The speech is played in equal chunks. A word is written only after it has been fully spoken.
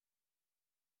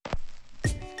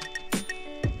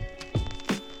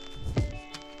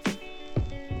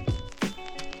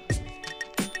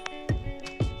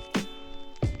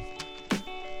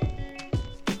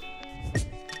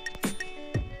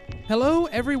Hello,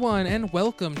 everyone, and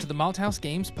welcome to the Malthouse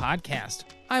Games Podcast.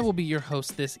 I will be your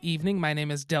host this evening. My name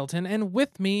is Delton, and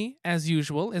with me, as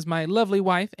usual, is my lovely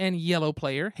wife and yellow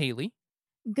player, Haley.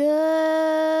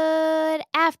 Good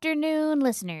afternoon,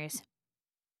 listeners.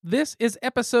 This is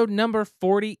episode number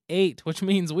 48, which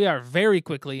means we are very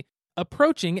quickly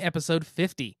approaching episode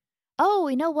 50. Oh,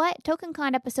 you know what?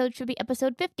 TokenCon episode should be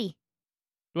episode 50.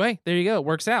 Wait, there you go. It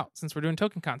works out since we're doing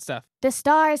TokenCon stuff. The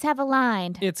stars have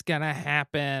aligned. It's gonna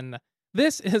happen.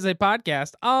 This is a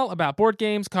podcast all about board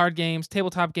games, card games,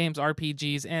 tabletop games,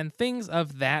 RPGs, and things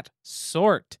of that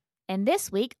sort. And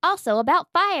this week, also about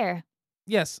fire.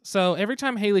 Yes, so every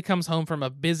time Haley comes home from a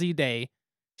busy day,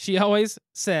 she always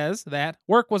says that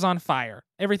work was on fire.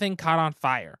 Everything caught on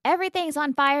fire. Everything's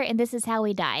on fire, and this is how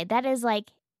we died. That is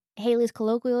like Haley's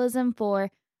colloquialism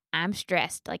for I'm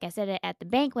stressed. Like I said it at the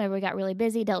bank whenever we got really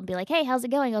busy. Delton would be like, hey, how's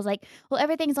it going? I was like, well,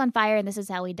 everything's on fire, and this is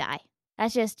how we die.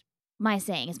 That's just my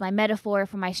saying. It's my metaphor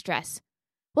for my stress.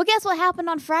 Well, guess what happened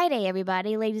on Friday,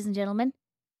 everybody, ladies and gentlemen?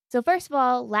 So first of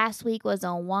all, last week was a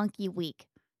wonky week.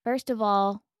 First of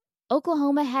all,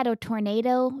 Oklahoma had a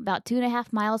tornado about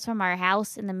 2.5 miles from our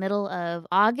house in the middle of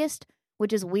August,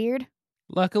 which is weird.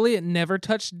 Luckily, it never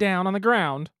touched down on the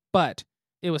ground, but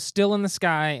it was still in the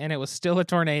sky, and it was still a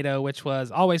tornado, which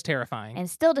was always terrifying. And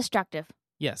still destructive.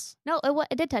 Yes. No,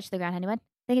 it did touch the ground, honey bun.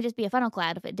 I think it'd just be a funnel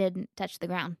cloud if it didn't touch the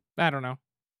ground. I don't know.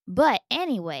 But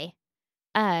anyway,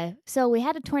 so we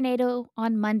had a tornado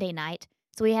on Monday night,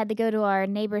 so we had to go to our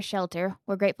neighbor's shelter.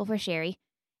 We're grateful for Sherry.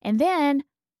 And then,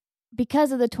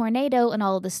 because of the tornado and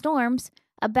all of the storms,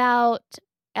 at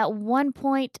one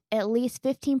point, at least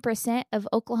 15% of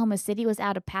Oklahoma City was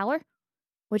out of power,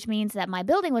 which means that my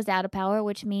building was out of power,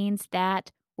 which means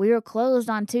that we were closed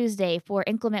on Tuesday for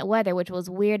inclement weather, which was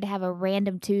weird to have a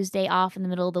random Tuesday off in the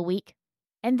middle of the week.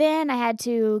 And then I had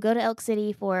to go to Elk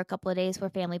City for a couple of days for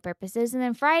family purposes. And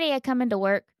then Friday I come into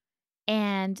work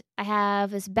and I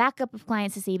have this backup of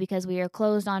clients to see because we are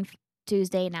closed on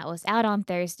Tuesday and I was out on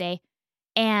Thursday.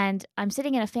 And I'm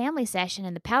sitting in a family session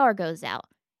and the power goes out.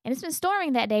 And it's been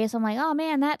storming that day, so I'm like, oh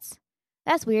man, that's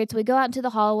weird. So we go out into the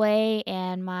hallway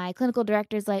and my clinical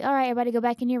director's like, all right, everybody go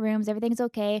back in your rooms. Everything's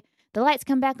okay. The lights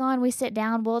come back on. We sit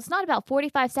down. Well, it's not about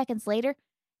 45 seconds later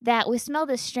that we smell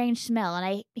this strange smell. And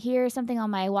I hear something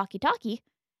on my walkie-talkie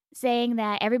saying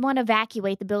that everyone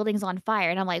evacuate, the building's on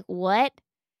fire. And I'm like, what?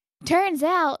 Turns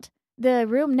out the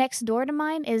room next door to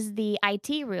mine is the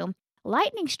IT room.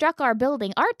 Lightning struck our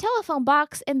building. Our telephone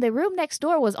box in the room next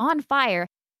door was on fire.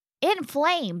 In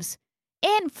flames.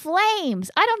 In flames.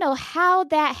 I don't know how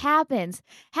that happens.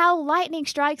 How lightning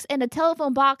strikes and a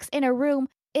telephone box in a room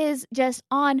is just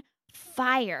on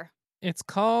fire. It's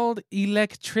called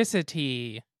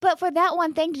electricity. But for that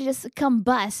one thing to just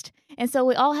combust. And so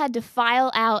we all had to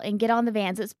file out and get on the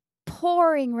vans. It's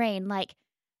pouring rain. Like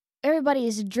everybody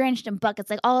is drenched in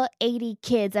buckets. Like all 80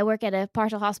 kids. I work at a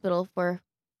partial hospital for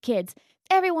kids.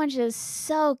 Everyone's just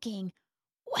soaking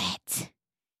wet.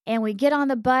 And we get on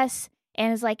the bus.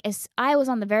 And it's like, as I was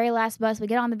on the very last bus, we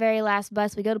get on the very last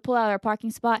bus, we go to pull out our parking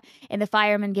spot, and the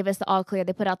firemen give us the all clear.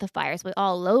 They put out the fires. We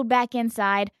all load back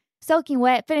inside, soaking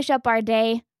wet, finish up our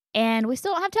day, and we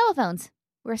still don't have telephones.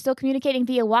 We're still communicating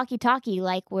via walkie-talkie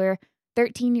like we're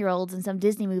 13-year-olds in some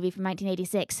Disney movie from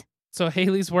 1986. So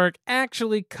Haley's work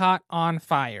actually caught on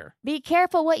fire. Be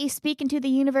careful what you speak into the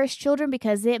universe, children,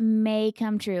 because it may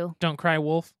come true. Don't cry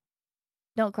wolf.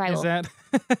 Don't cry wolf. Is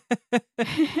that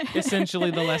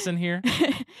essentially the lesson here?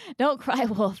 Don't cry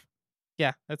wolf.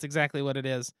 Yeah, that's exactly what it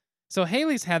is. So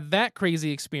Haley's had that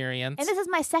crazy experience. And this is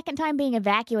my second time being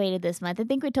evacuated this month. I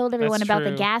think we told everyone That's about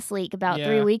true. the gas leak about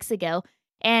 3 weeks ago.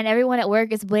 And everyone at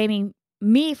work is blaming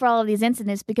me for all of these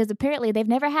incidents because apparently they've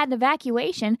never had an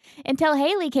evacuation until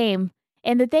Haley came.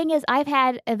 And the thing is, I've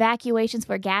had evacuations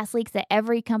for gas leaks at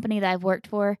every company that I've worked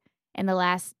for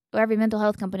or every mental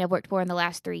health company I've worked for in the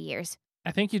last 3 years. I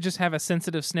think you just have a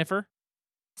sensitive sniffer.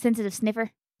 Sensitive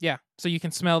sniffer? Yeah, so you can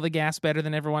smell the gas better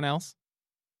than everyone else.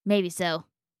 Maybe so.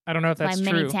 I don't know if that's my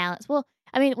true. many talents. Well,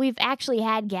 I mean, we've actually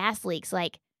had gas leaks.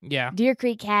 Like Yeah. Deer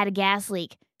Creek had a gas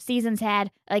leak. Seasons had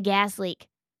a gas leak.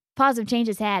 Positive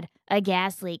Changes had a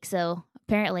gas leak. So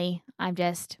apparently I'm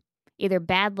just either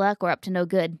bad luck or up to no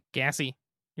good. Gassy.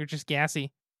 You're just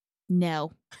gassy.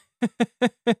 No.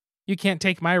 You can't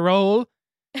take my role.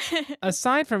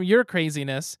 Aside from your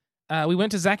craziness, we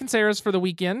went to Zach and Sarah's for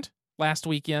the last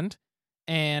weekend,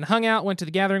 and hung out, went to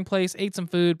the gathering place, ate some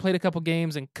food, played a couple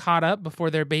games, and caught up before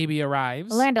their baby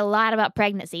arrives. Learned a lot about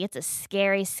pregnancy. It's a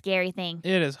scary, scary thing.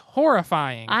 It is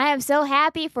horrifying. I am so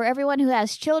happy for everyone who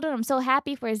has children. I'm so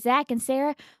happy for Zach and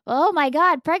Sarah. Oh my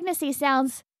God, pregnancy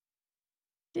sounds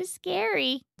just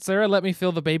scary. Sarah let me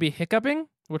feel the baby hiccuping,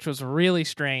 which was really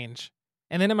strange.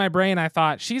 And then in my brain, I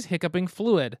thought, she's hiccuping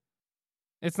fluid.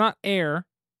 It's not air.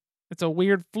 It's a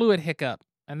weird fluid hiccup.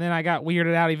 And then I got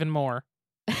weirded out even more.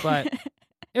 But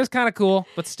it was kind of cool,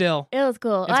 but still. It was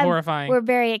cool. It's horrifying. We're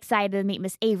very excited to meet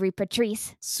Miss Avery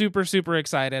Patrice. Super, super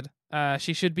excited.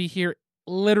 She should be here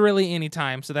literally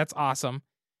anytime, so that's awesome.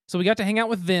 So we got to hang out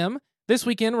with them. This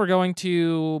weekend, we're going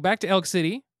back to Elk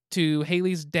City to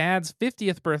Haley's dad's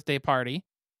 50th birthday party,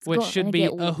 which should be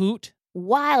a hoot.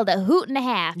 Wild, a hoot and a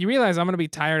half. You realize I'm going to be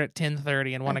tired at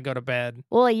 10:30 and want to go to bed.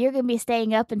 Well, you're going to be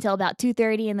staying up until about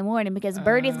 2:30 in the morning because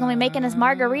Birdie's going to be making us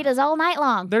margaritas all night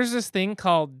long. There's this thing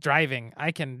called driving.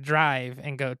 I can drive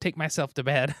and go take myself to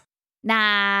bed.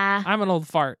 Nah. I'm an old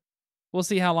fart. We'll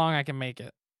see how long I can make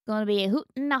it. Going to be a hoot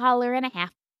and a holler and a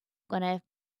half. Going to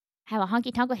have a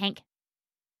honky-tonk with Hank.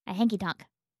 A hanky-tonk.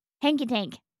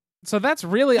 Hanky-tank. So that's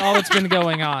really all that's been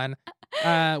going on.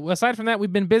 Aside from that,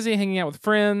 we've been busy hanging out with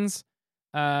friends,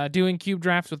 doing cube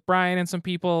drafts with Brian and some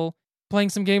people, playing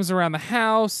some games around the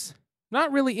house.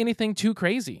 Not really anything too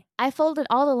crazy. I folded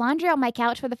all the laundry on my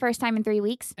couch for the first time in 3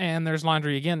 weeks. And there's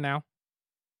laundry again now.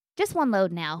 Just one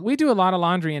load now. We do a lot of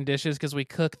laundry and dishes because we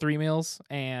cook 3 meals.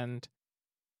 And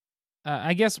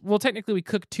I guess, well, technically we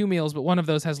cook 2 meals, but one of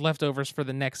those has leftovers for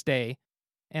the next day.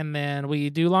 And then we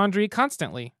do laundry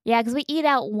constantly. Yeah, because we eat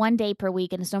out 1 day per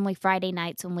week, and it's normally Friday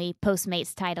nights when we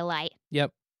Postmates Tie to Light.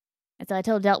 Yep. And so I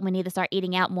told Delton we need to start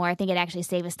eating out more. I think it actually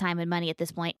saves us time and money at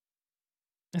this point.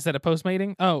 Instead of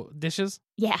Postmating? Oh, dishes?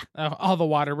 Yeah. All the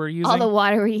water we're using? All the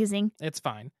water we're using. It's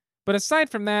fine. But aside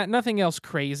from that, nothing else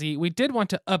crazy. We did want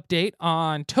to update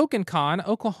on TokenCon,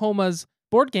 Oklahoma's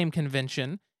board game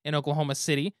convention in Oklahoma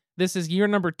City. This is year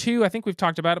number 2. I think we've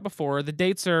talked about it before. The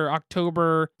dates are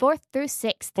October 4th through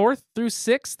 6th. 4th through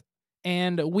 6th.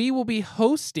 And we will be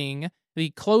hosting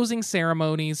the closing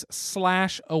ceremonies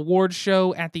 / award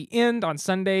show at the end on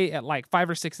Sunday at like 5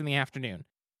 or 6 in the afternoon.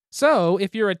 So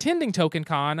if you're attending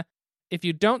TokenCon, if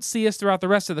you don't see us throughout the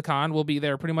rest of the con, we'll be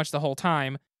there pretty much the whole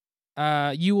time.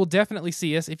 You will definitely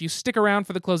see us if you stick around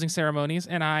for the closing ceremonies.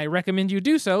 And I recommend you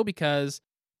do so because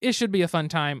it should be a fun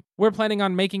time. We're planning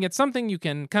on making it something you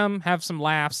can come, have some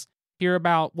laughs, hear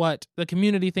about what the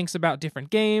community thinks about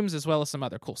different games, as well as some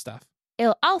other cool stuff.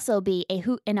 It'll also be a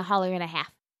hoot and a holler and a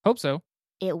half. Hope so.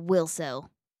 It will so.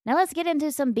 Now let's get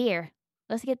into some beer.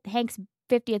 Let's get Hank's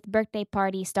 50th birthday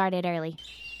party started early.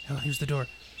 Oh, here's the door.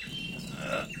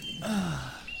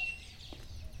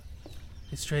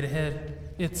 It's straight ahead.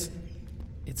 It's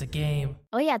a game.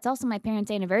 Oh yeah, it's also my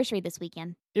parents' anniversary this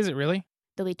weekend. Is it really?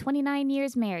 They'll be 29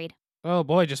 years married. Oh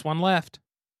boy, just one left.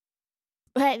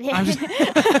 But I'm just...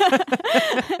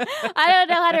 I don't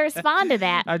know how to respond to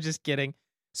that. I'm just kidding.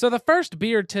 So the first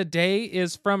beer today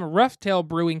is from Rough Tail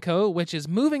Brewing Co., which is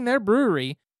moving their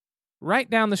brewery right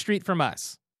down the street from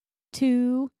us.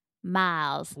 2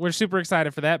 miles. We're super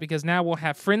excited for that because now we'll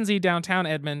have Frenzy downtown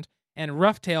Edmond and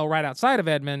Rough Tail right outside of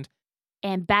Edmond.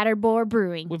 And Battered Boar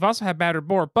Brewing. We've also had Battered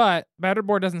Boar, but Battered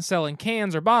Boar doesn't sell in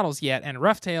cans or bottles yet, and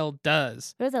Rough Tail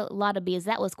does. There's a lot of B's.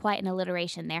 That was quite an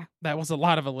alliteration there. That was a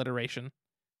lot of alliteration.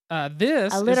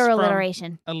 This a literal is from,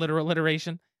 alliteration. A literal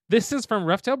alliteration. This is from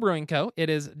Rough Tail Brewing Co.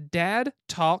 It is Dad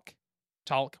Talk.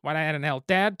 Why'd I add an L?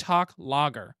 Dad Talk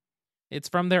Lager. It's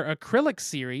from their acrylic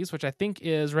series, which I think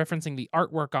is referencing the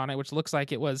artwork on it, which looks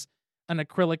like it was an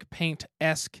acrylic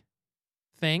paint-esque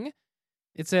thing.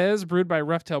 It says brewed by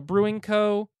Rough Tail Brewing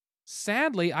Co.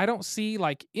 Sadly, I don't see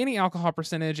like any alcohol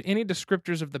percentage, any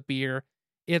descriptors of the beer.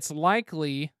 It's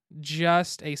likely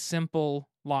just a simple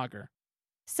lager.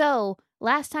 So,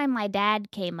 last time my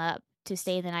dad came up to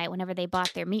stay the night whenever they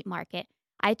bought their meat market,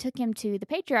 I took him to the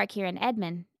Patriarch here in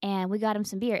Edmond, and we got him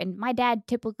some beer. And my dad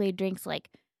typically drinks like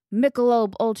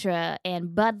Michelob Ultra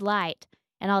and Bud Light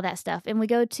and all that stuff. And we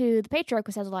go to the Patriarch,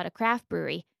 which has a lot of craft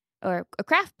brews.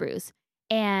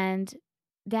 And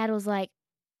Dad was like,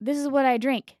 "This is what I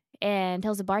drink," and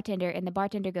tells the bartender, and the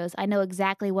bartender goes, "I know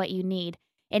exactly what you need."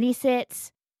 And he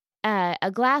sits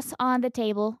a glass on the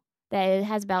table that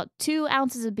has about 2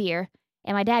 ounces of beer,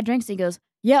 and my dad drinks it and goes,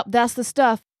 "Yep, that's the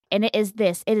stuff." And it is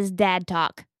this. It is Dad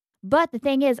Talk. But the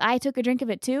thing is, I took a drink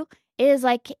of it too. It is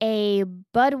like a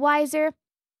Budweiser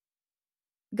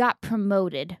got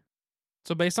promoted.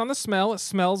 So based on the smell, it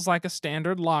smells like a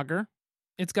standard lager.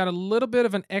 It's got a little bit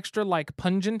of an extra like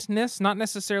pungentness, not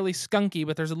necessarily skunky,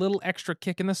 but there's a little extra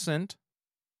kick in the scent.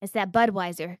 It's that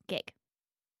Budweiser kick.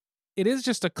 It is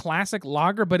just a classic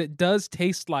lager, but it does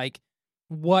taste like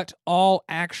what all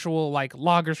actual like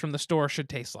lagers from the store should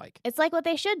taste like. It's like what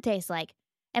they should taste like.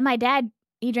 And my dad,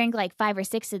 he drank like 5 or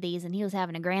 6 of these, and he was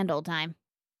having a grand old time.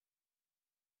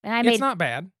 And it's not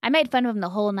bad. I made fun of him the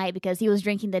whole night because he was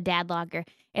drinking the dad lager.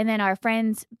 And then our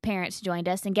friends' parents joined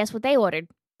us, and guess what they ordered?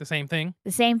 The same thing?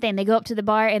 The same thing. They go up to the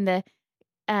bar, and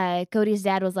Cody's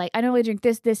dad was like, I normally drink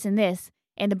this, this, and this.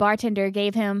 And the bartender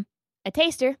gave him a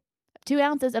taster, 2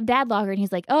 ounces of Dad Lager, and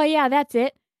he's like, oh, yeah, that's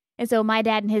it. And so my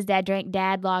dad and his dad drank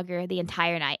Dad Lager the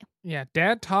entire night. Yeah,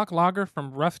 Dad Talk Lager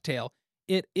from Rough Tail.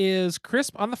 It is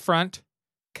crisp on the front,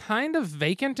 kind of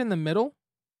vacant in the middle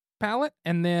palate,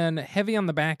 and then heavy on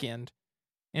the back end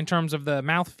in terms of the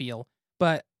mouthfeel.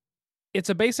 But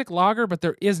it's a basic lager, but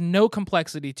there is no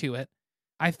complexity to it.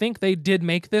 I think they did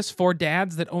make this for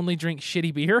dads that only drink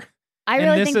shitty beer. I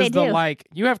really think they do. And this is the, like,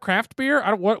 you have craft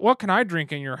beer? What can I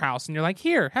drink in your house? And you're like,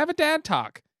 here, have a Dad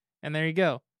Talk. And there you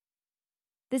go.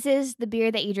 This is the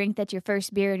beer that you drink that's your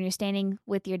first beer and you're standing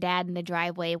with your dad in the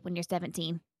driveway when you're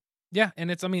 17. Yeah, and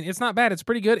it's not bad. It's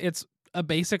pretty good. It's a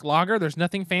basic lager. There's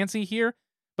nothing fancy here.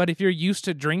 But if you're used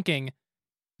to drinking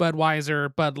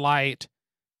Budweiser, Bud Light,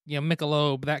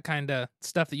 Michelob, that kind of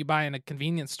stuff that you buy in a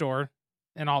convenience store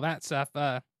and all that stuff,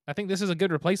 I think this is a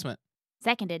good replacement.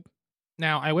 Seconded.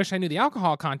 Now, I wish I knew the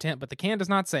alcohol content, but the can does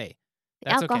not say.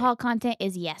 That's alcohol content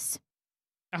is yes.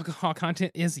 Alcohol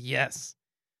content is yes.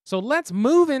 So let's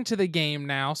move into the game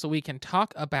now so we can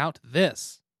talk about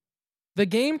this. The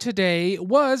game today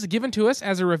was given to us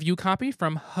as a review copy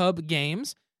from Hub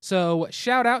Games. So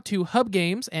shout out to Hub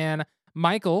Games and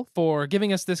Michael for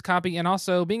giving us this copy and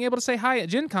also being able to say hi at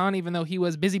Gen Con even though he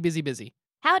was busy.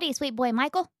 Howdy, sweet boy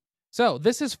Michael. So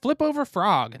this is Flip Over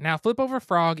Frog. Now, Flip Over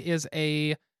Frog is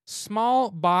a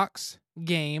small box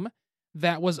game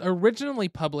that was originally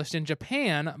published in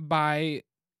Japan by,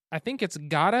 I think it's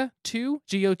Gotta 2,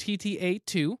 Gotta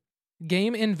 2.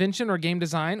 Game invention or game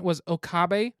design was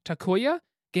Okabe Takuya.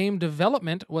 Game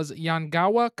development was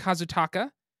Yangawa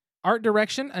Kazutaka. Art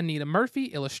direction, Anita Murphy.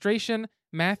 Illustration,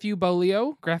 Matthew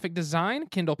Bolio. Graphic design,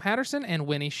 Kendall Patterson and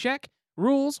Winnie Sheck.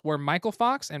 Rules were Michael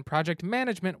Fox, and project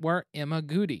management were Emma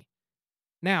Goody.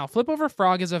 Now, Flip Over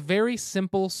Frog is a very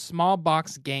simple small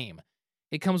box game.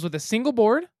 It comes with a single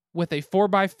board with a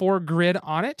 4x4 grid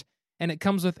on it, and it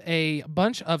comes with a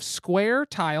bunch of square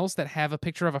tiles that have a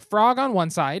picture of a frog on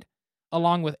one side,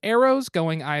 along with arrows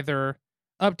going either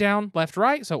up, down, left,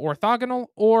 right, so orthogonal,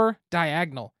 or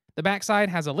diagonal. The backside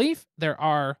has a leaf. There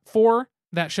are 4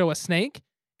 that show a snake,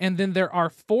 and then there are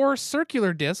 4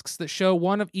 circular discs that show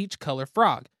one of each color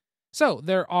frog. So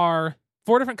there are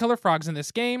 4 different color frogs in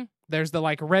this game. There's the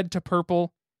red to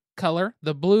purple color,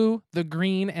 the blue, the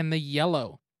green, and the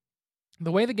yellow.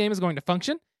 The way the game is going to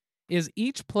function is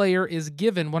each player is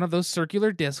given one of those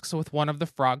circular discs with one of the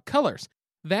frog colors.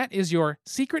 That is your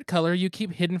secret color you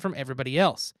keep hidden from everybody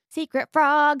else. Secret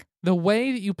frog. The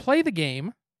way that you play the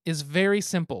game is very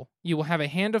simple. You will have a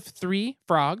hand of 3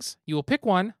 frogs. You will pick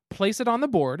one, place it on the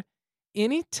board.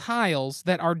 Any tiles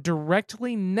that are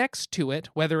directly next to it,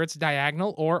 whether it's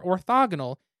diagonal or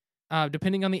orthogonal,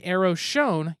 depending on the arrow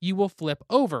shown, you will flip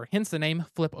over, hence the name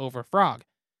Flip Over Frog.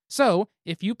 So,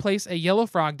 if you place a yellow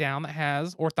frog down that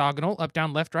has orthogonal up,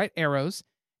 down, left, right arrows,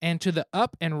 and to the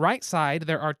up and right side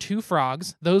there are 2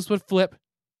 frogs, those would flip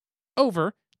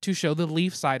over to show the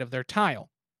leaf side of their tile.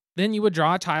 Then you would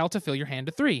draw a tile to fill your hand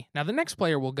to 3. Now the next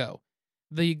player will go.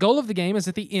 The goal of the game is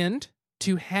at the end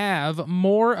to have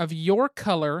more of your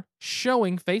color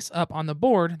showing face up on the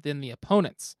board than the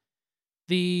opponent's.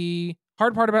 The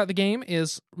hard part about the game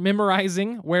is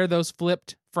memorizing where those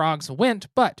flipped frogs went,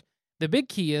 but the big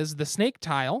key is the snake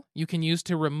tile you can use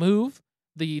to remove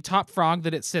the top frog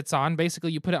that it sits on.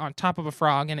 Basically, you put it on top of a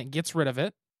frog and it gets rid of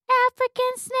it.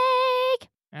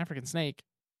 African snake.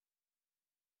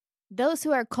 Those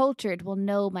who are cultured will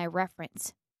know my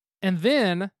reference. And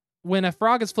then, when a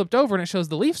frog is flipped over and it shows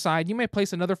the leaf side, you may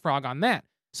place another frog on that.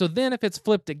 So then if it's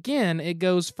flipped again, it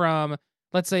goes from,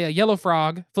 let's say, a yellow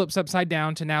frog flips upside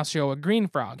down to now show a green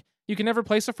frog. You can never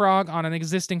place a frog on an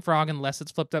existing frog unless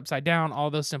it's flipped upside down, all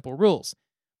those simple rules.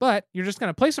 But you're just going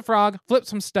to place a frog, flip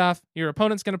some stuff, your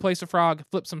opponent's going to place a frog,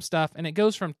 flip some stuff, and it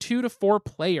goes from 2 to 4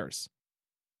 players.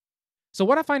 So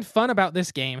what I find fun about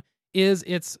this game is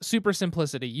its super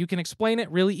simplicity. You can explain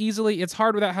it really easily. It's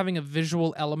hard without having a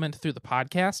visual element through the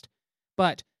podcast,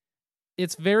 but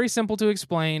it's very simple to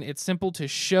explain. It's simple to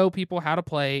show people how to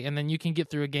play, and then you can get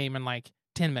through a game in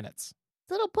 10 minutes.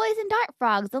 Little poison dart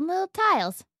frogs on little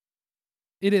tiles.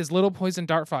 It is little poison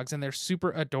dart frogs, and they're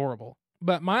super adorable.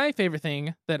 But my favorite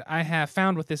thing that I have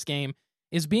found with this game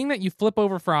is being that you flip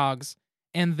over frogs,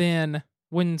 and then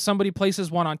when somebody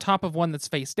places one on top of one that's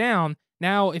face down,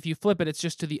 now if you flip it, it's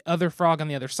just to the other frog on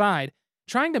the other side.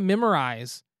 Trying to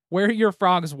memorize where your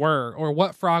frogs were or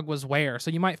what frog was where. So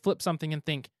you might flip something and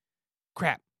think,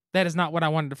 crap, that is not what I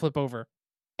wanted to flip over.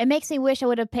 It makes me wish I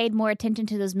would have paid more attention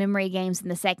to those memory games in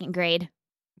the 2nd grade.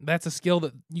 That's a skill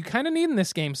that you kind of need in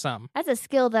this game some. That's a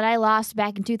skill that I lost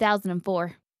back in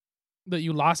 2004. That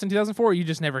you lost in 2004 or you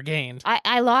just never gained?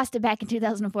 I lost it back in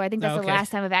 2004. I think that's Okay. the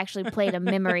last time I've actually played a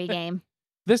memory game.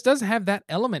 This does have that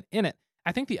element in it.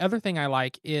 I think the other thing I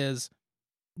like is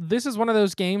this is one of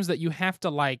those games that you have to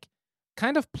like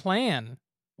kind of plan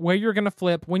where you're going to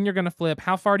flip, when you're going to flip,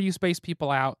 how far do you space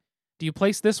people out? Do you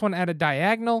place this one at a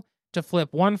diagonal to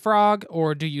flip one frog,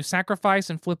 or do you sacrifice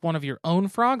and flip one of your own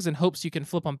frogs in hopes you can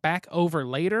flip them back over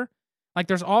later? Like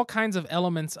there's all kinds of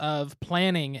elements of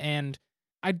planning, and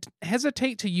I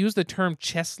hesitate to use the term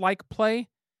chess-like play,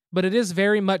 but it is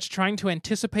very much trying to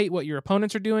anticipate what your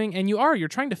opponents are doing, and you're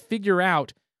trying to figure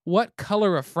out what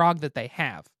color of frog that they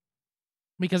have.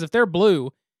 Because if they're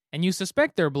blue, and you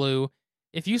suspect they're blue,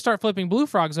 if you start flipping blue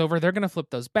frogs over, they're going to flip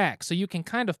those back. So you can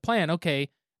kind of plan, okay,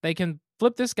 they can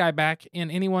flip this guy back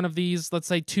in any one of these, let's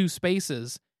say, 2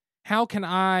 spaces. How can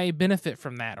I benefit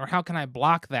from that? Or how can I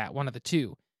block that, one of the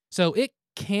two? So it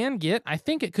can get, I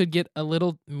think it could get a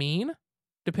little mean,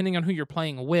 depending on who you're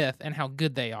playing with and how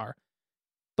good they are.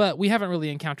 But we haven't really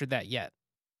encountered that yet.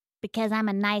 Because I'm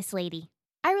a nice lady.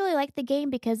 I really like the game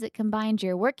because it combines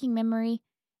your working memory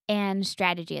and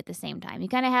strategy at the same time. You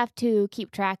kind of have to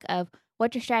keep track of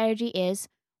what your strategy is,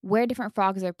 where different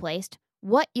frogs are placed,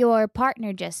 what your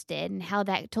partner just did, and how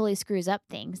that totally screws up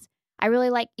things. I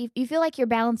really like, you feel like you're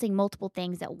balancing multiple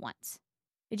things at once.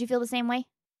 Did you feel the same way?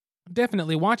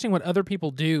 Definitely watching what other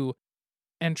people do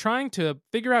and trying to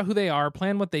figure out who they are,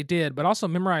 plan what they did, but also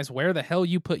memorize where the hell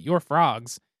you put your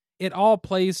frogs. It all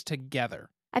plays together.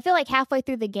 I feel like halfway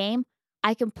through the game,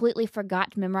 I completely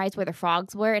forgot to memorize where the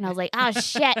frogs were, and I was like, oh,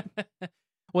 shit.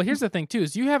 Well, here's the thing, too,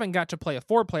 is you haven't got to play a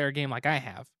 4-player game like I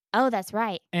have. Oh, that's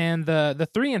right. And the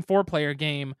 3 and 4-player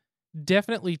game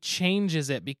definitely changes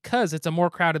it because it's a more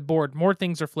crowded board. More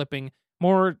things are flipping.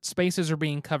 More spaces are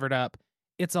being covered up.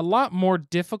 It's a lot more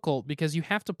difficult because you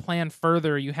have to plan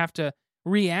further. You have to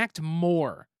react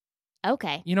more.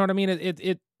 Okay. You know what I mean?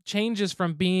 It changes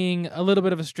from being a little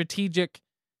bit of a strategic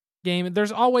game.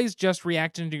 There's always just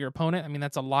reacting to your opponent. I mean,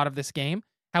 that's a lot of this game.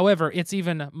 However, it's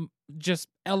even just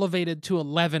elevated to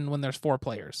 11 when there's 4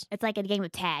 players. It's like a game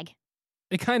of tag.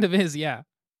 It kind of is, yeah.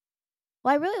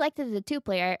 Well, I really liked it as a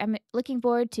 2-player. I'm looking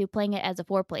forward to playing it as a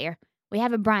 4-player. We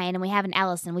have a Brian and we have an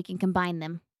Allison. We can combine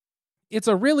them. It's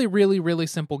a really, really, really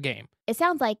simple game. It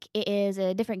sounds like it is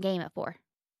a different game at 4.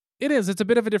 It is. It's a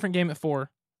bit of a different game at 4.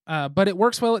 But it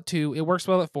works well at 2. It works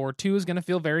well at 4. 2 is going to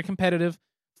feel very competitive.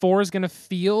 4 is going to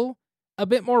feel a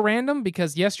bit more random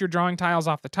because, yes, you're drawing tiles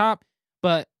off the top,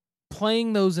 but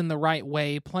playing those in the right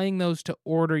way, playing those to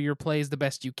order your plays the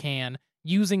best you can,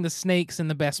 using the snakes in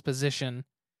the best position.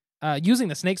 Using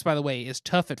the snakes, by the way, is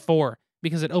tough at 4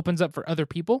 because it opens up for other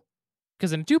people.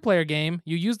 Because in a 2-player game,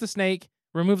 you use the snake,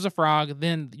 removes a frog,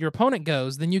 then your opponent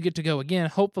goes, then you get to go again,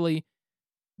 hopefully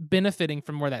benefiting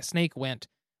from where that snake went.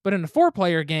 But in a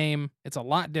 4-player game, it's a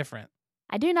lot different.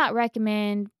 I do not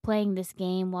recommend playing this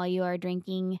game while you are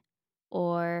drinking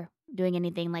or doing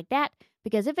anything like that,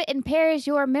 because if it impairs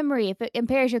your memory, if it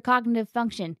impairs your cognitive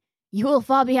function, you will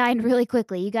fall behind really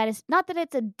quickly. You got to, not that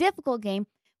it's a difficult game,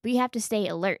 but you have to stay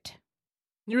alert.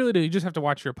 You really do. You just have to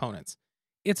watch your opponents.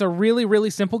 It's a really, really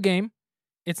simple game.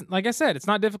 It's like I said, it's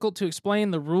not difficult to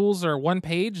explain. The rules are 1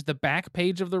 page. The back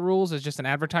page of the rules is just an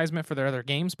advertisement for their other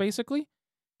games, basically,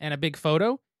 and a big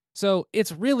photo. So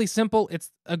it's really simple.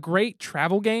 It's a great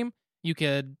travel game. You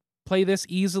could play this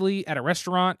easily at a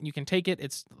restaurant. You can take it.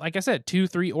 It's, like I said, 2,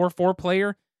 3, or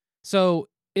 4-player. So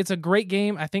it's a great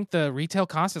game. I think the retail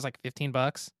cost is like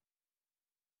 $15.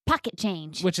 Pocket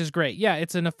change. Which is great. Yeah,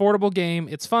 it's an affordable game.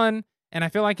 It's fun. And I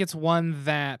feel like it's one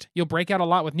that you'll break out a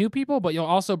lot with new people, but you'll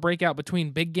also break out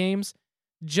between big games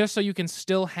just so you can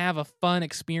still have a fun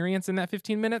experience in that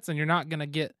 15 minutes and you're not going to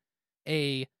get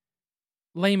a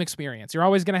lame experience. You're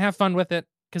always going to have fun with it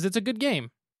because it's a good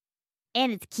game.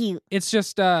 And it's cute. It's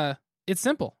just, it's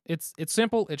simple. It's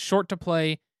simple. It's short to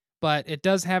play, but it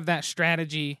does have that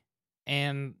strategy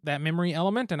and that memory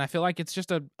element. And I feel like it's just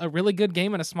a really good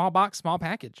game in a small box, small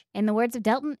package. In the words of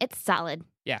Delton, it's solid.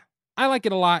 Yeah, I like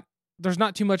it a lot. There's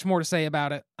not too much more to say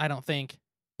about it, I don't think,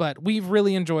 but we've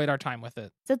really enjoyed our time with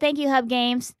it. So thank you, Hub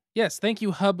Games. Yes, thank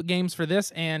you, Hub Games, for this,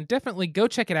 and definitely go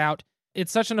check it out.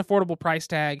 It's such an affordable price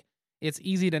tag. It's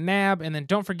easy to nab, and then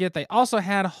don't forget they also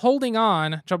had Holding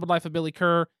On, Troubled Life of Billy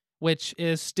Kerr, which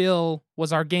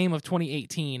was our game of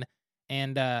 2018,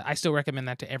 and I still recommend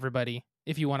that to everybody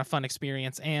if you want a fun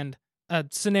experience and a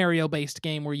scenario-based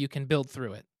game where you can build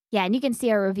through it. Yeah, and you can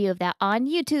see our review of that on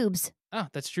YouTube's. Oh,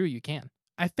 that's true, you can.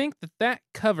 I think that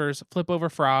covers Flip Over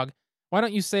Frog. Why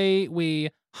don't you say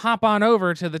we hop on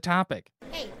over to the topic?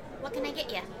 Hey, what can I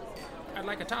get you? I'd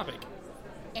like a topic.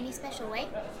 Any special way?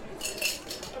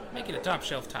 Make it a top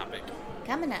shelf topic.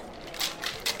 Coming up.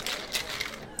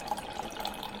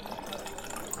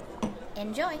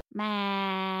 Enjoy.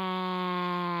 Ma.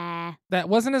 That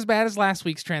wasn't as bad as last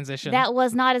week's transition. That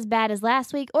was not as bad as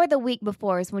last week or the week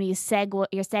before's when your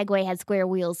Segway had square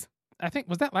wheels. I think,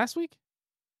 was that last week?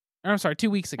 Or, I'm sorry, 2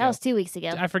 weeks ago. That was 2 weeks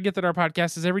ago. I forget that our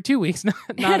podcast is every 2 weeks,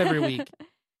 not every week.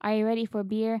 Are you ready for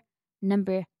beer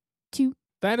number 2?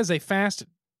 That is a fast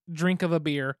drink of a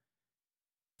beer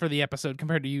for the episode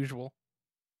compared to usual.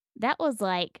 That was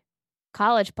like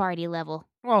college party level.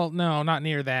 Well, no, not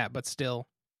near that, but still.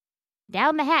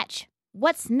 Down the hatch.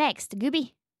 What's next,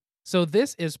 Gooby? So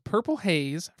this is Purple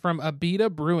Haze from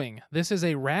Abita Brewing. This is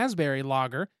a raspberry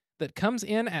lager that comes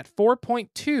in at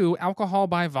 4.2 alcohol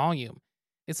by volume.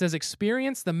 It says,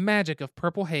 experience the magic of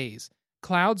Purple Haze.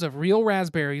 Clouds of real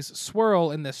raspberries swirl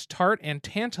in this tart and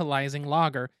tantalizing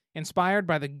lager, inspired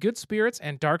by the good spirits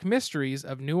and dark mysteries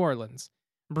of New Orleans.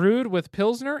 Brewed with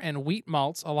Pilsner and wheat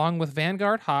malts along with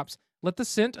Vanguard hops, let the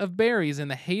scent of berries in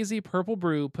the hazy purple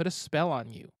brew put a spell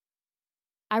on you.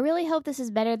 I really hope this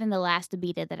is better than the last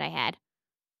Abita that I had.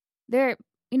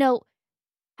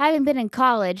 Having been in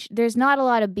college, there's not a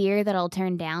lot of beer that I'll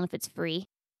turn down if it's free.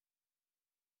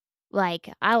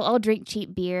 Like, I'll drink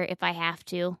cheap beer if I have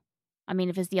to. I mean,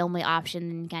 if it's the only option,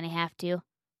 then you kind of have to.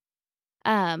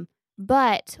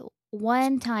 But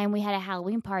one time we had a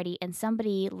Halloween party and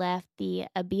somebody left the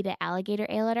Abita Alligator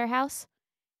Ale at our house.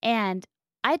 And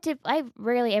I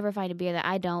rarely ever find a beer that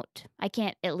I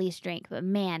can't at least drink. But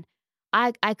man,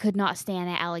 I could not stand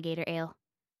that Alligator Ale.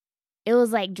 It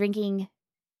was like drinking,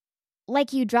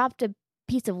 like you dropped a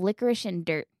piece of licorice in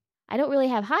dirt. I don't really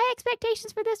have high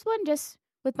expectations for this one, just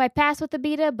with my past with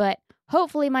Abita, but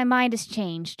hopefully my mind has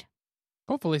changed.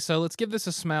 Hopefully so. Let's give this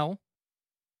a smell.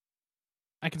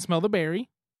 I can smell the berry.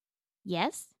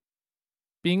 Yes.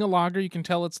 Being a lager, you can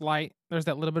tell it's light. There's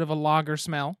that little bit of a lager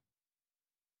smell.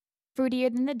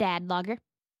 Fruitier than the dad lager.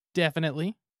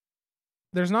 Definitely.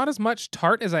 There's not as much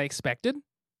tart as I expected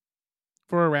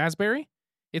for a raspberry.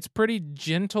 It's pretty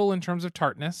gentle in terms of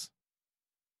tartness.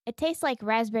 It tastes like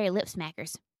raspberry lip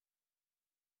smackers.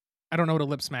 I don't know what a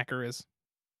lip smacker is.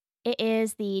 It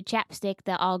is the chapstick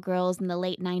that all girls in the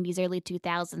late 90s, early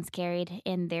 2000s carried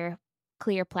in their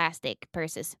clear plastic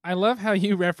purses. I love how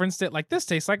you referenced it like, this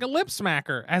tastes like a lip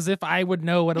smacker, as if I would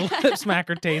know what a lip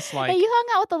smacker tastes like. Hey, you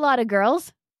hung out with a lot of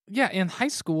girls. Yeah, in high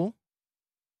school.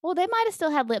 Well, they might have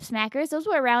still had lip smackers. Those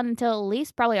were around until at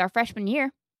least probably our freshman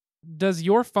year. Does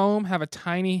your foam have a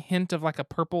tiny hint of like a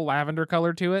purple lavender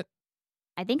color to it?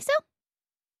 I think so.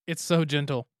 It's so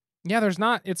gentle. Yeah, there's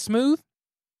not. It's smooth.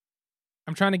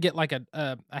 I'm trying to get like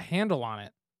a handle on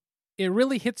it. It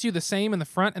really hits you the same in the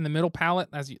front and the middle palate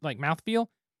as you like mouthfeel,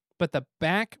 but the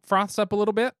back froths up a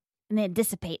little bit. And then it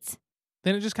dissipates.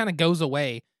 Then it just kind of goes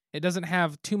away. It doesn't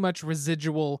have too much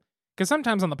residual. Because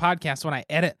sometimes on the podcast when I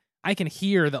edit, I can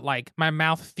hear that like my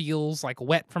mouth feels like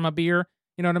wet from a beer.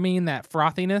 You know what I mean? That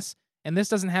frothiness. And this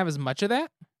doesn't have as much of that.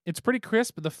 It's pretty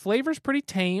crisp. The flavor's pretty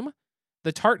tame.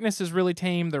 The tartness is really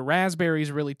tame. The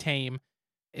raspberry's really tame.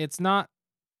 It's not...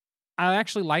 I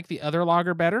actually like the other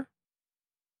lager better.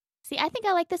 See, I think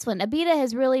I like this one. Abita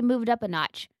has really moved up a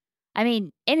notch. I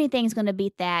mean, anything's going to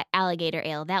beat that Alligator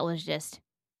Ale. That was just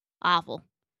awful.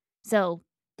 So...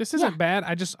 This isn't bad.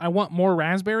 I want more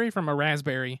raspberry from a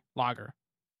raspberry lager.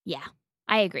 Yeah,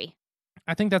 I agree.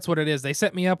 I think that's what it is. They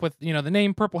set me up with, the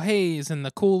name Purple Haze and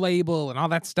the cool label and all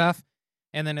that stuff.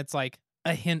 And then it's like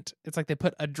a hint. It's like they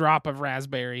put a drop of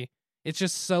raspberry. It's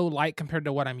just so light compared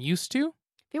to what I'm used to.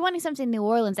 If you're wanting something New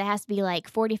Orleans, it has to be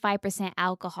like 45%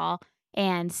 alcohol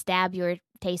and stab your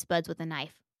taste buds with a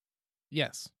knife.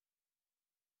 Yes.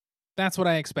 That's what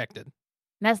I expected.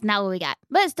 That's not what we got,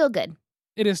 but it's still good.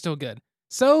 It is still good.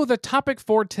 So the topic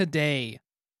for today,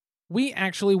 we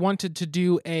actually wanted to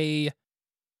do a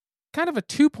kind of a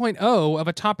 2.0 of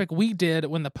a topic we did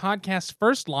when the podcast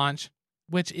first launched,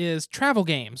 which is travel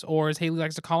games, or as Haley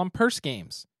likes to call them, purse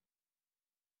games.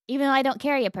 Even though I don't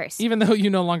carry a purse. Even though you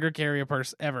no longer carry a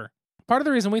purse ever. Part of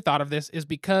the reason we thought of this is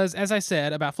because, as I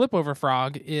said about Flip Over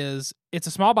Frog, is it's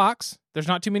a small box, there's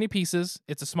not too many pieces,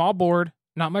 it's a small board,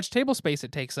 not much table space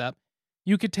it takes up.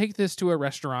 You could take this to a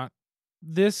restaurant.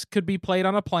 This could be played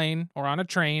on a plane or on a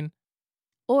train.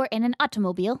 Or in an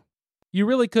automobile. You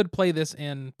really could play this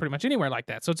in pretty much anywhere like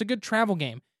that. So it's a good travel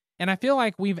game. And I feel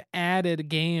like we've added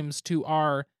games to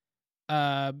our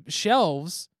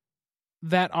shelves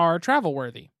that are travel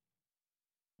worthy.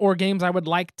 Or games I would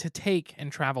like to take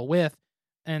and travel with,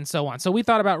 and so on. So we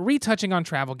thought about retouching on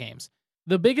travel games.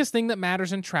 The biggest thing that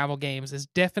matters in travel games is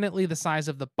definitely the size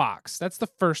of the box. That's the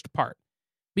first part.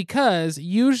 Because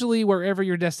usually wherever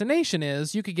your destination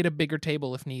is, you could get a bigger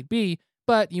table if need be,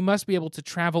 but you must be able to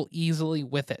travel easily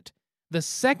with it. The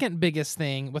second biggest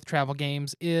thing with travel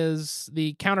games is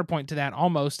the counterpoint to that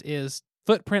almost is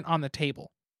footprint on the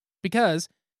table. Because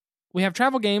we have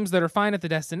travel games that are fine at the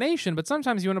destination, but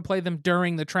sometimes you want to play them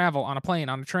during the travel on a plane,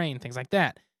 on a train, things like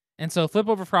that. And so Flip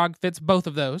Over Frog fits both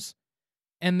of those.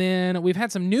 And then we've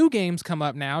had some new games come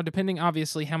up now, depending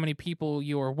obviously how many people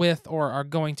you're with or are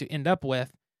going to end up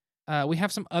with. We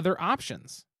have some other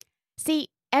options. See,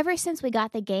 ever since we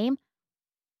got the game,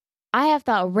 I have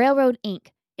thought Railroad Inc.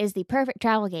 is the perfect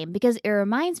travel game because it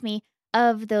reminds me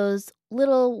of those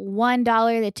little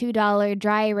 $1 to $2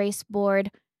 dry erase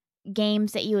board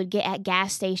games that you would get at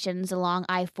gas stations along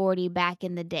I-40 back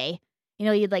in the day. You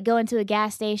know, you'd like go into a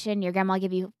gas station, your grandma would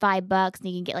give you $5 and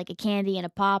you can get like a candy and a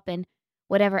pop and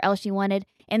whatever else you wanted.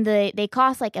 And they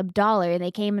cost like $1 and they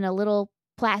came in a little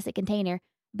plastic container,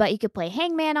 but you could play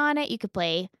Hangman on it. You could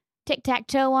play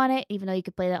tic-tac-toe on it, even though you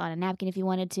could play that on a napkin if you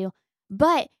wanted to.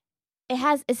 But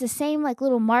it's the same like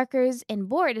little markers and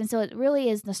board. And so it really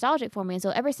is nostalgic for me. And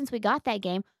so ever since we got that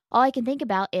game, all I can think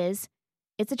about is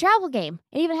it's a travel game.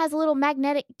 It even has a little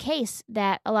magnetic case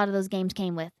that a lot of those games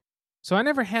came with. So I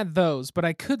never had those, but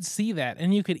I could see that.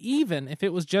 And you could even, if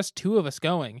it was just two of us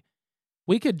going,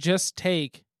 we could just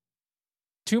take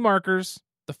 2 markers,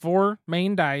 the 4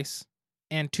 main dice,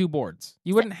 and 2 boards.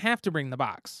 You wouldn't have to bring the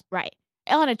box. Right.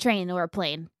 On a train or a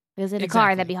plane. Because in a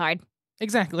car, that'd be hard.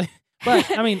 Exactly.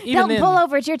 But, I mean, even Don't pull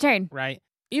over, it's your turn. Right.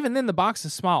 Even then, the box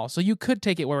is small, so you could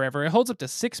take it wherever. It holds up to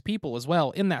 6 people as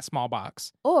well in that small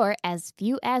box. Or as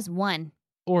few as 1.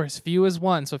 Or as few as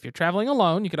 1. So if you're traveling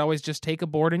alone, you could always just take a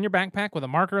board in your backpack with a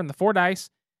marker and the 4 dice,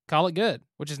 call it good,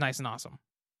 which is nice and awesome.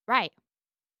 Right.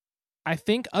 I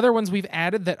think other ones we've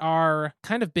added that are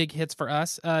kind of big hits for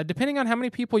us, depending on how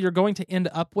many people you're going to end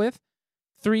up with,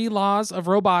 3 Laws of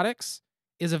Robotics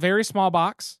is a very small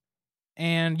box,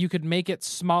 and you could make it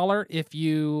smaller if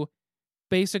you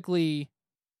basically...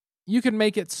 You could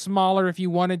make it smaller if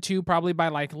you wanted to, probably by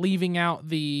like leaving out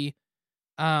the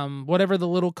whatever the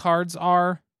little cards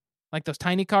are, like those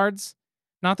tiny cards,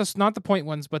 not the point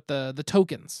ones, but the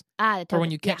tokens. The token, for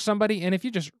when you catch somebody. And if you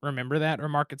just remember that or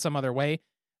mark it some other way,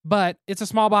 but it's a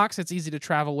small box, it's easy to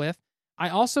travel with. I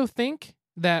also think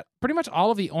that pretty much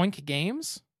all of the Oink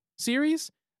Games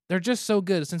series, they're just so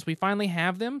good since we finally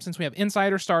have them, since we have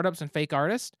Insider, Startups, and Fake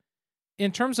Artist.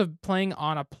 In terms of playing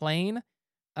on a plane,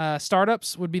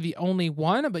 Startups would be the only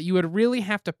one, but you would really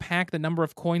have to pack the number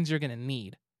of coins you're going to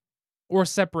need or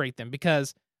separate them,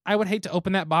 because I would hate to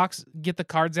open that box, get the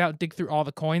cards out, dig through all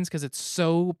the coins because it's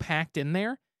so packed in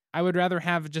there. I would rather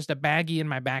have just a baggie in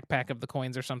my backpack of the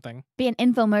coins or something. Be an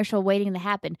infomercial waiting to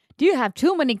happen. Do you have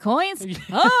too many coins?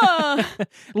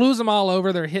 Lose them all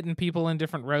over. They're hitting people in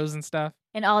different rows and stuff.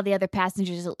 And all the other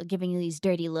passengers are giving you these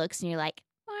dirty looks, and you're like,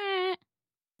 wah.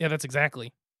 Yeah, that's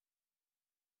exactly.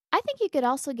 I think you could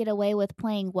also get away with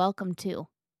playing Welcome To,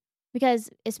 because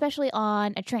especially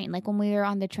on a train, like when we were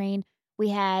on the train, we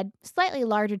had slightly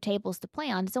larger tables to play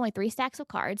on. It's only 3 stacks of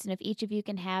cards, and if each of you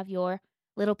can have your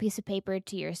little piece of paper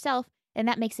to yourself, then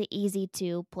that makes it easy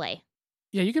to play.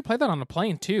 Yeah, you could play that on a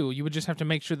plane too. You would just have to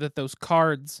make sure that those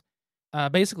cards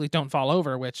basically don't fall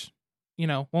over, which,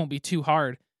 won't be too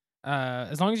hard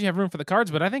as long as you have room for the cards.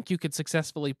 But I think you could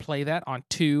successfully play that on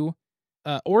 2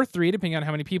 or 3, depending on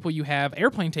how many people you have.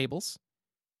 Airplane tables,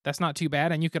 that's not too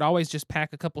bad. And you could always just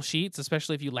pack a couple sheets,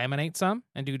 especially if you laminate some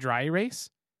and do dry erase.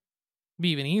 It'd be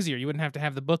even easier. You wouldn't have to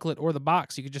have the booklet or the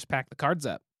box. You could just pack the cards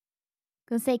up.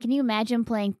 I was gonna say, can you imagine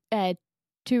playing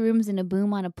 2 Rooms and a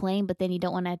Boom on a plane, but then you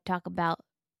don't want to talk about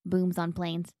booms on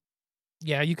planes?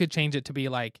 Yeah, you could change it to be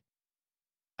like,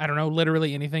 I don't know,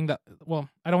 literally anything that, well,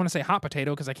 I don't want to say hot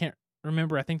potato because I can't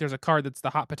remember. I think there's a card that's the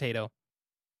hot potato.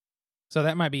 So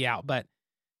that might be out, but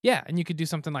yeah, and you could do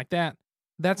something like that.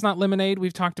 That's not Lemonade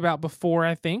we've talked about before,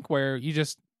 I think, where you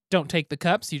just don't take the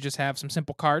cups. You just have some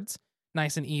simple cards,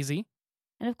 nice and easy.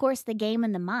 And of course, the Game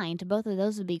and the Mind, both of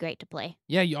those would be great to play.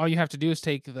 Yeah, all you have to do is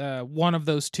take one of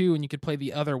those 2 and you could play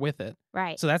the other with it.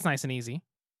 Right. So that's nice and easy.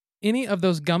 Any of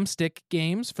those Gumstick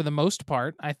games, for the most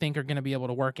part, I think are going to be able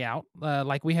to work out.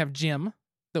 Like we have Gym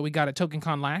that we got at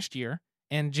TokenCon last year.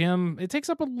 And Gym, it takes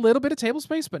up a little bit of table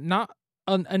space, but not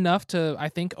enough to, I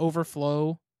think,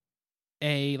 overflow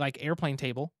a airplane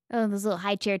table. Oh, those little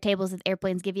high chair tables that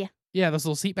airplanes give you. Yeah, those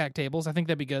little seat back tables. I think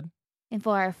that'd be good. And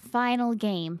for our final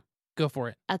game, go for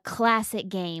it. A classic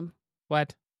game.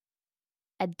 What?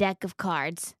 A deck of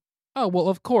cards. Oh, well,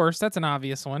 of course. That's an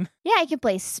obvious one. Yeah, you can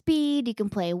play Speed. You can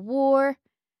play War.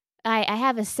 I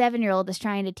have a 7-year-old that's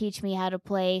trying to teach me how to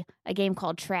play a game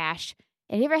called Trash.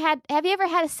 Have you ever had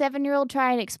a 7-year-old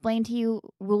try and explain to you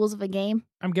rules of a game?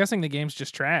 I'm guessing the game's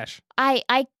just trash.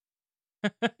 I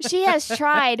She has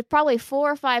tried probably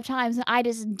 4 or 5 times, and I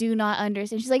just do not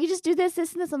understand. She's like, you just do this,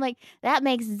 this, and this. I'm like, that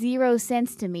makes 0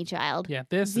 sense to me, child. Yeah,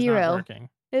 this is Zero. not working.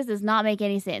 This does not make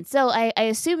any sense. So I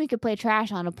assume you could play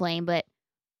trash on a plane, but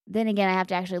then again, I have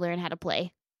to actually learn how to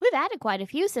play. We've added quite a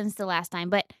few since the last time,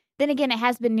 but then again, it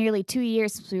has been nearly 2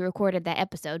 years since we recorded that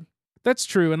episode. That's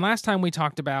true. And last time we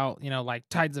talked about, like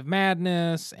Tides of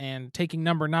Madness and taking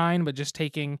number 9, but just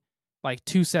taking like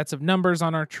 2 sets of numbers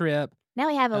on our trip. Now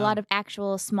we have a lot of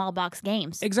actual small box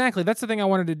games. Exactly. That's the thing I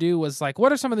wanted to do was like,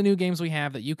 what are some of the new games we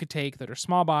have that you could take that are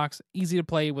small box, easy to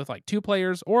play with like 2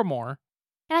 players or more?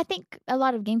 And I think a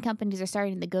lot of game companies are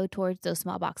starting to go towards those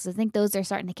small boxes. I think those are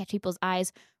starting to catch people's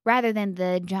eyes rather than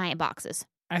the giant boxes.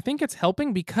 I think it's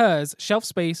helping because shelf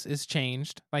space is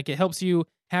changed. Like it helps you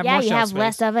have more shelf space. Yeah, you have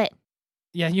less of it.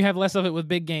 Yeah, you have less of it with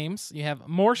big games. You have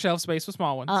more shelf space with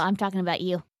small ones. Oh, I'm talking about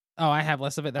you. Oh, I have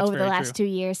less of it. That's over very the last true.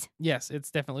 2 years. Yes,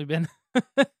 it's definitely been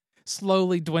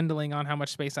slowly dwindling on how much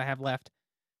space I have left.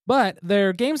 But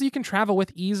they're games that you can travel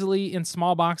with easily in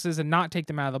small boxes and not take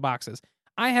them out of the boxes.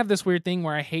 I have this weird thing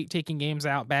where I hate taking games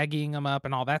out, bagging them up,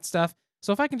 and all that stuff.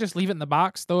 So if I can just leave it in the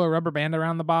box, throw a rubber band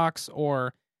around the box,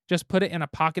 or just put it in a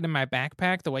pocket in my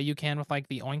backpack the way you can with like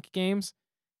the Oink games,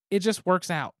 it just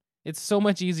works out. It's so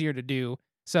much easier to do.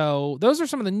 So those are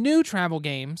some of the new travel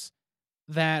games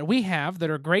that we have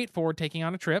that are great for taking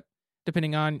on a trip,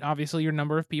 depending on obviously your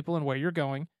number of people and where you're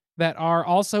going, that are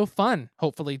also fun,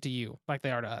 hopefully, to you, like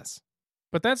they are to us.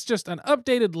 But that's just an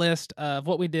updated list of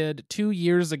what we did 2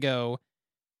 years ago,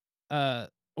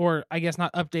 or I guess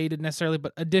not updated necessarily,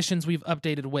 but additions we've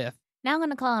updated with. Now I'm going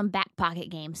to call them back pocket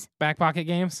games. Back pocket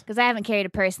games? Because I haven't carried a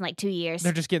purse in like 2 years.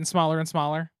 They're just getting smaller and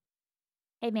smaller.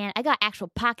 Hey man, I got actual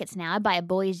pockets now. I buy a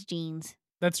boy's jeans.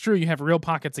 That's true. You have real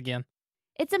pockets again.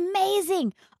 It's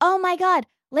amazing. Oh my God.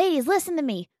 Ladies, listen to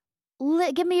me.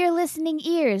 Give me your listening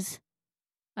ears.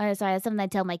 Oh, sorry, that's something I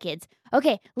tell my kids.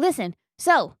 Okay, listen.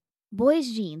 So,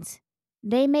 boys' jeans,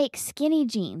 they make skinny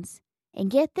jeans.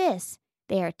 And get this,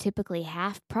 they are typically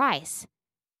half price.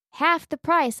 Half the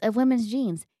price of women's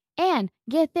jeans. And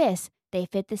get this, they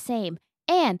fit the same.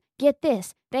 And get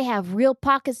this, they have real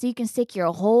pockets so you can stick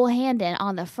your whole hand in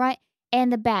on the front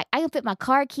and the back. I can fit my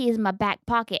car keys in my back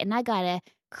pocket, and I got a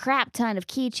crap ton of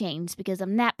keychains because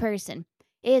I'm that person.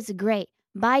 It's great.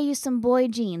 Buy you some boy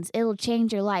jeans. It'll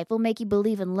change your life. It'll make you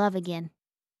believe in love again.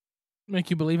 Make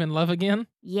you believe in love again?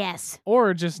 Yes.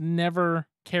 Or just never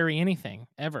carry anything,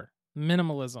 ever.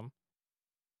 Minimalism.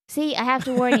 See, I have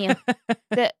to warn you.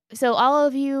 So all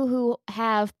of you who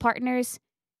have partners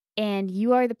and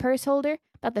you are the purse holder,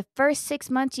 about the first 6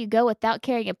 months you go without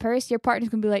carrying a purse, your partner's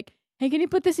going to be like, hey, can you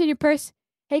put this in your purse?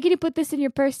 Hey, can you put this in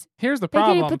your purse? Here's the Hey,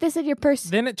 problem. can you put this in your purse?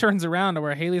 Then it turns around to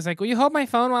where Haley's like, will you hold my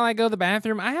phone while I go to the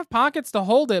bathroom? I have pockets to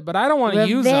hold it, but I don't want to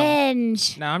use them.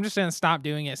 Revenge. No, I'm just going to stop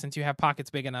doing it since you have pockets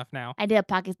big enough now. I do have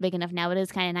pockets big enough now, but it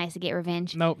was kind of nice to get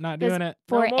revenge. Nope, not doing it.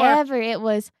 No more. Forever it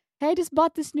was, hey, I just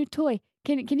bought this new toy.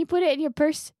 Can you put it in your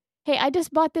purse? Hey, I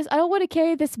just bought this. I don't want to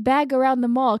carry this bag around the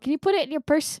mall. Can you put it in your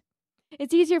purse?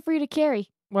 It's easier for you to carry.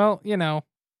 Well,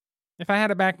 if I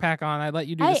had a backpack on, I'd let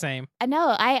you do the same. I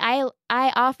know. I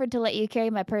offered to let you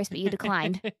carry my purse, but you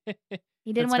declined.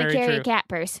 You didn't want to carry a cat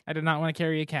purse. I did not want to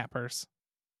carry a cat purse.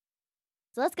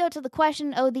 So let's go to the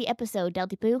question of the episode,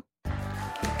 Delty Poo.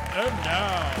 And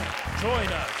now, join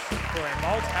us for a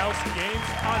Malthouse Games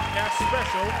podcast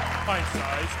special,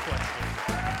 pint-sized question.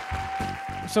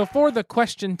 So for the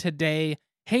question today,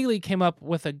 Haley came up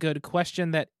with a good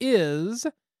question that is,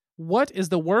 what is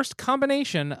the worst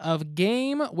combination of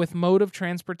game with mode of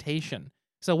transportation?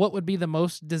 So what would be the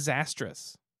most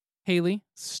disastrous? Haley,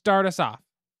 start us off.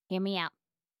 Hear me out.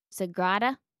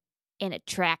 Sagrada and a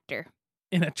tractor.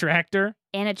 In a tractor?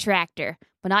 And a tractor.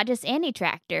 But not just any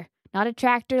tractor. Not a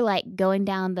tractor like going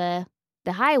down the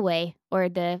highway or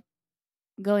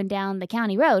going down the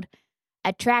county road.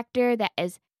 A tractor that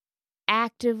is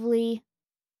actively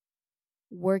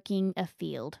working a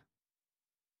field.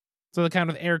 So the kind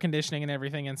of air conditioning and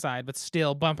everything inside, but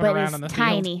still bumping around on the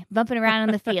tiny, field. bumping around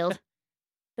on the field.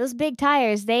 Those big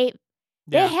tires, they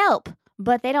help,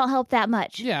 but they don't help that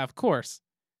much. Yeah, of course.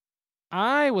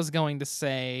 I was going to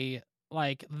say,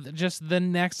 just the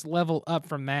next level up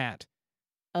from that.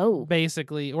 Oh.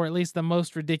 Basically, or at least the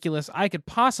most ridiculous I could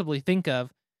possibly think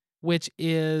of, which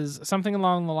is something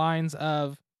along the lines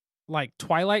of,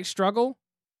 Twilight Struggle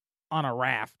on a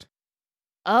raft.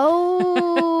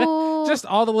 Oh. Just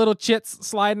all the little chits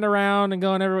sliding around and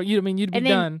going everywhere. You'd be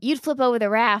done. You'd flip over the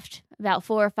raft about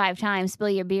 4 or 5 times, spill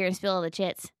your beer and spill all the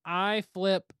chits. I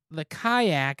flip the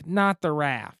kayak, not the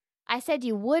raft. I said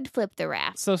you would flip the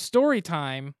raft. So story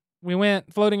time, We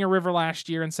went floating a river last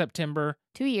year in September.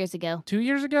 2 years ago. 2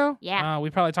 years ago? Yeah. We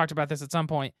probably talked about this at some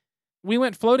point. We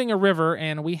went floating a river,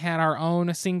 and we had our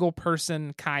own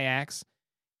single-person kayaks.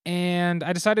 And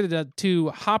I decided to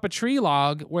hop a tree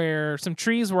log where some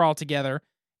trees were all together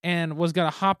and was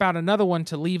going to hop out another one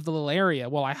to leave the little area.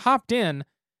 Well, I hopped in,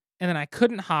 and then I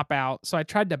couldn't hop out, so I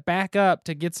tried to back up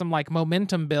to get some like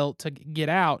momentum built to get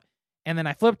out. And then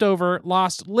I flipped over,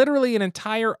 lost literally an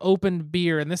entire opened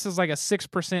beer, and this is like a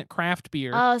 6% craft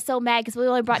beer. Oh, so mad because we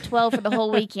only brought 12 for the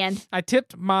whole weekend. I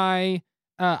tipped my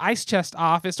ice chest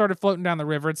off. It started floating down the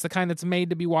river. It's the kind that's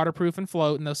made to be waterproof and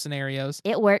float in those scenarios.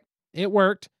 It worked. It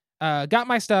worked. Got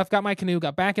my stuff, got my canoe,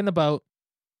 got back in the boat,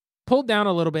 pulled down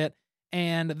a little bit,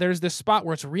 and there's this spot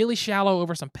where it's really shallow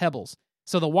over some pebbles.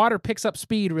 So the water picks up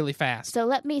speed really fast. So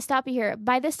let me stop you here.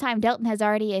 By this time, Delton has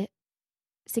already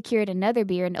secured another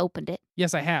beer and opened it.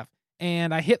 Yes, I have.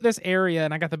 And I hit this area,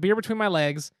 and I got the beer between my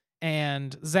legs,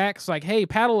 and Zach's like, hey,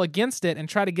 paddle against it and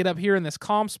try to get up here in this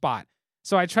calm spot.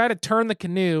 So I try to turn the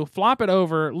canoe, flop it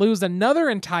over, lose another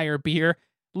entire beer,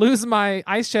 lose my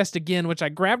ice chest again, which I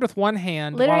grabbed with one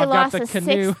hand Literally while I've got lost the a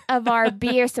canoe. sixth of our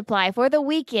beer supply for the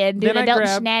weekend due Then to I Delton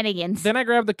grabbed- shenanigans. Then I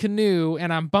grab the canoe,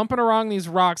 and I'm bumping along these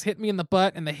rocks, hit me in the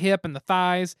butt and the hip and the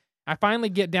thighs. I finally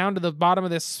get down to the bottom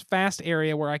of this fast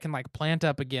area where I can like plant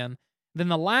up again. Then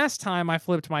the last time I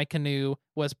flipped my canoe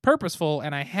was purposeful,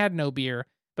 and I had no beer.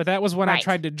 But that was when I Right.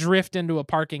 tried to drift into a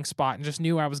parking spot and just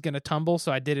knew I was going to tumble,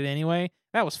 so I did it anyway.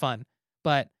 That was fun.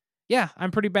 But yeah,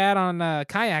 I'm pretty bad on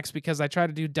kayaks because I try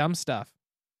to do dumb stuff.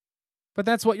 But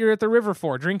that's what you're at the river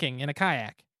for, drinking in a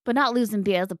kayak. But not losing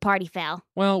beer as a party foul.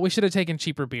 Well, we should have taken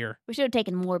cheaper beer. We should have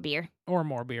taken more beer. Or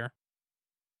more beer.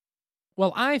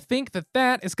 Well, I think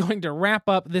that is going to wrap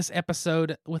up this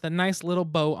episode with a nice little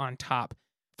bow on top.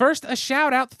 First, a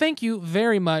shout out, thank you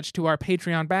very much to our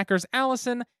Patreon backers,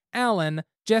 Allison, Alan,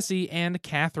 Jesse, and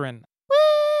Catherine. Woo!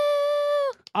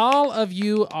 All of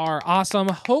you are awesome.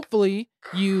 Hopefully,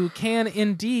 you can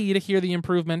indeed hear the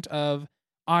improvement of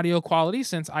audio quality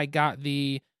since I got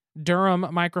the Durham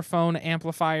microphone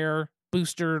amplifier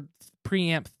booster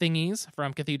preamp thingies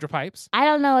from Cathedral Pipes. I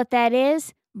don't know what that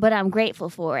is, but I'm grateful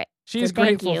for it. She's So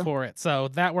thank grateful you. for it, so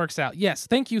that works out. Yes,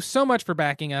 thank you so much for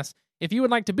backing us. If you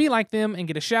would like to be like them and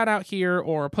get a shout out here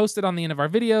or post it on the end of our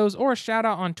videos or a shout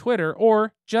out on Twitter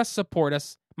or just support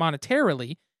us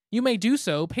monetarily, you may do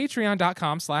so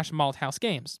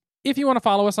patreon.com/malthousegames. If you want to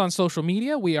follow us on social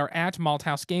media, we are at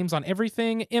Malthouse Games on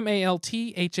everything,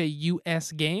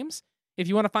 MALTHAUS Games. If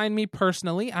you want to find me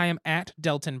personally, I am at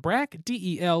Delton Brack,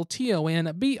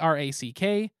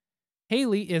 DELTONBRACK.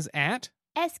 Haley is at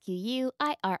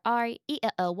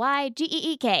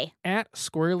SQUIRRELYGEEK. at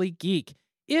Squirrely Geek.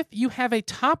 If you have a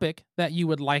topic that you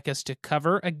would like us to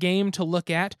cover, a game to look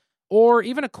at, or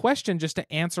even a question just to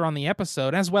answer on the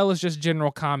episode, as well as just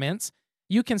general comments,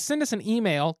 you can send us an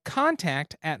email,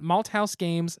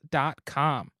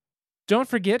 contact@malthousegames.com. Don't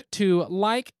forget to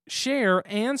like, share,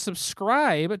 and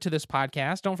subscribe to this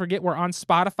podcast. Don't forget we're on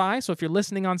Spotify, so if you're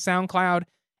listening on SoundCloud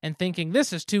and thinking,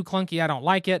 this is too clunky, I don't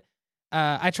like it,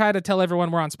 I try to tell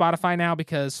everyone we're on Spotify now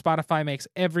because Spotify makes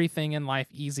everything in life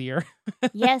easier.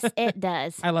 Yes, it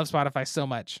does. I love Spotify so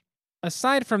much.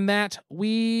 Aside from that,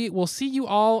 we will see you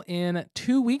all in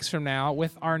 2 weeks from now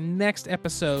with our next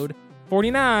episode,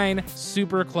 49,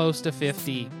 super close to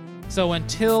 50. So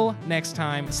until next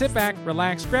time, sit back,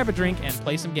 relax, grab a drink, and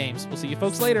play some games. We'll see you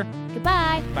folks later.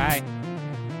 Goodbye. Bye.